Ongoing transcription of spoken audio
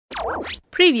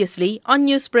Previously on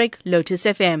Newsbreak, Lotus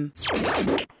FM.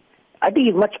 I think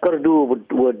it's much got to do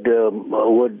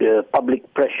with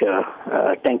public pressure,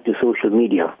 thanks to social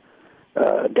media,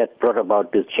 that brought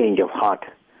about this change of heart.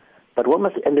 But one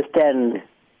must understand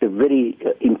the very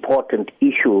important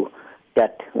issue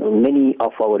that many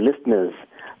of our listeners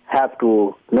have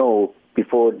to know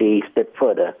before they step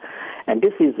further. And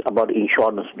this is about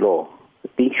insurance law.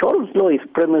 The insurance law is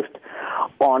premised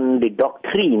on the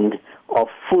doctrine of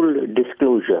full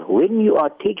disclosure. When you are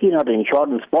taking out an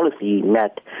insurance policy,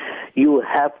 Matt, you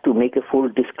have to make a full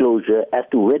disclosure as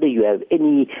to whether you have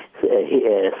any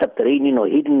subterranean or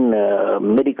hidden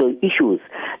medical issues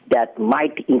that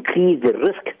might increase the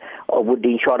risk with the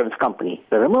insurance company.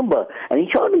 Now remember, an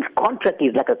insurance contract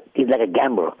is like a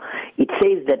gamble. It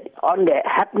says that on the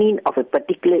happening of a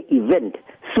particular event,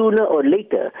 sooner or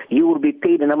later, you will be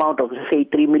paid an amount of, say,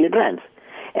 3 million rands.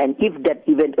 And if that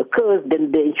event occurs,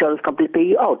 then the insurance company pay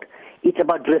you out. It's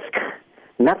about risk,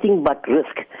 nothing but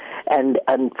risk. And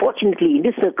unfortunately, in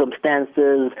these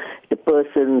circumstances, the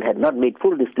person had not made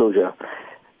full disclosure.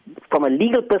 From a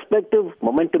legal perspective,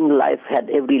 Momentum Life had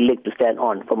every leg to stand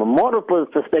on. From a moral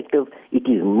perspective, it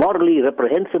is morally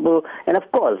reprehensible. And of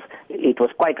course, it was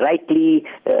quite rightly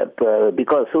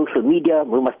because social media,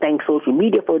 we must thank social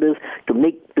media for this,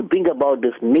 to bring about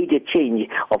this major change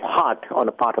of heart on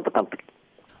the part of the company.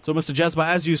 So, Mr. Jazbhay,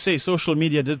 as you say, social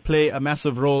media did play a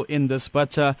massive role in this,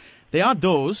 but there are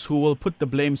those who will put the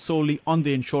blame solely on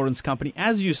the insurance company.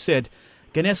 As you said,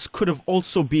 Ganas could have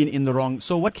also been in the wrong.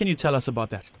 So what can you tell us about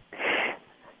that?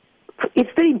 It's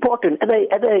very important, as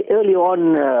I earlier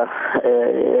on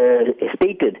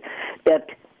stated, that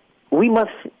we must,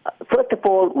 first of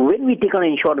all, when we take on an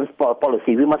insurance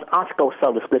policy, we must ask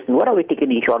ourselves this question: what are we taking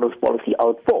the insurance policy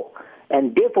out for?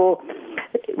 And therefore,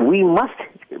 we must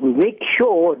make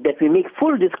sure that we make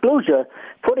full disclosure.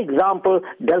 For example,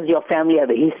 does your family have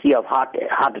a history of heart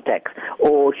attacks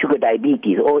or sugar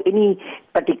diabetes or any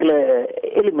particular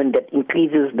element that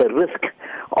increases the risk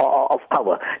of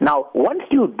cover? Now, once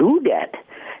you do that,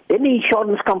 then the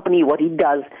insurance company, what it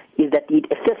does is that it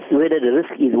assesses whether the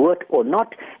risk is worth or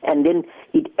not, and then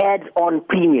it adds on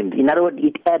premiums. In other words,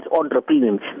 it adds on to the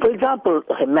premium. For example,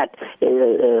 Matt,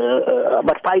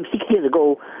 about 5-6 years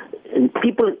ago,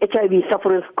 people, HIV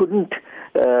sufferers, couldn't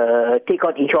take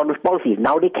out insurance policies.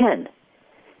 Now they can,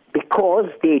 because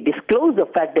they disclose the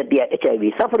fact that they are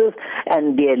HIV sufferers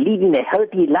and they are leading a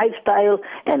healthy lifestyle,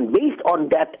 and based on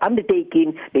that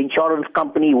undertaking, the insurance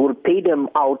company will pay them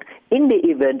out in the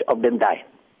event of them dying.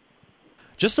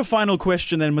 Just a final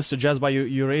question then, Mr.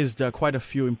 Jazbhay. You raised quite a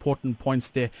few important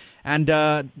points there. And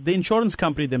the insurance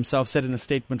company themselves said in a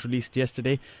statement released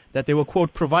yesterday that they were,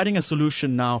 quote, providing a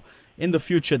solution now, in the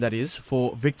future that is,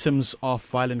 for victims of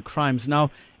violent crimes.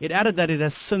 Now, it added that it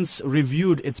has since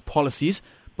reviewed its policies.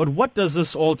 But what does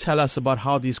this all tell us about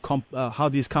how these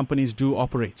companies do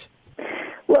operate?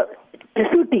 Well, there's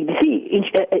two things. You see,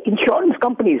 insurance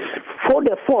companies, for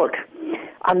their fault,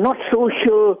 are not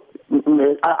social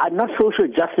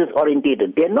justice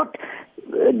orientated. They're not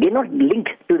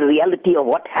linked to the reality of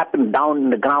what happened down in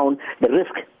the ground, the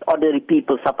risk ordinary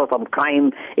people suffer from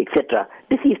crime, etc.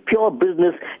 This is pure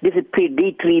business. This is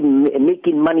predatory,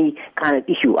 making money kind of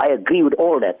issue. I agree with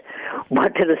all that.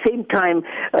 But at the same time,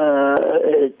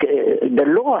 the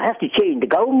law has to change. The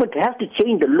government has to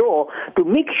change the law to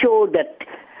make sure that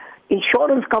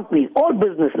insurance companies, all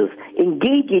businesses,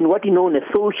 engage in what is known as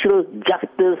social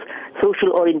justice,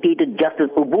 social-orientated justice,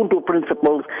 Ubuntu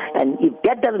principles. And if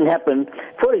that doesn't happen,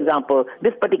 for example,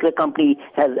 this particular company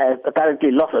has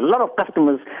apparently lost a lot of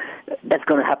customers. That's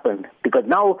going to happen because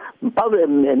now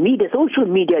social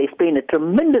media is playing a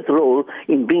tremendous role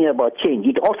in bringing about change.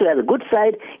 It also has a good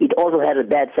side. It also has a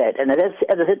bad side. And as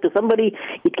I said to somebody,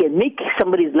 it can make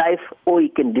somebody's life or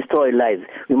it can destroy lives.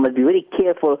 We must be very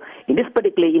careful. In this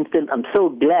particular instance, I'm so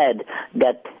glad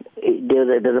that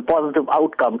there's a positive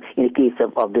outcome in the case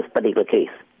of this particular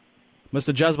case.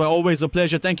 Mr. Jazbhay, always a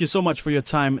pleasure. Thank you so much for your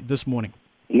time this morning.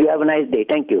 You have a nice day.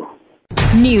 Thank you.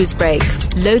 Newsbreak,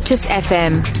 Lotus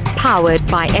FM, powered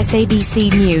by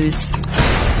SABC News.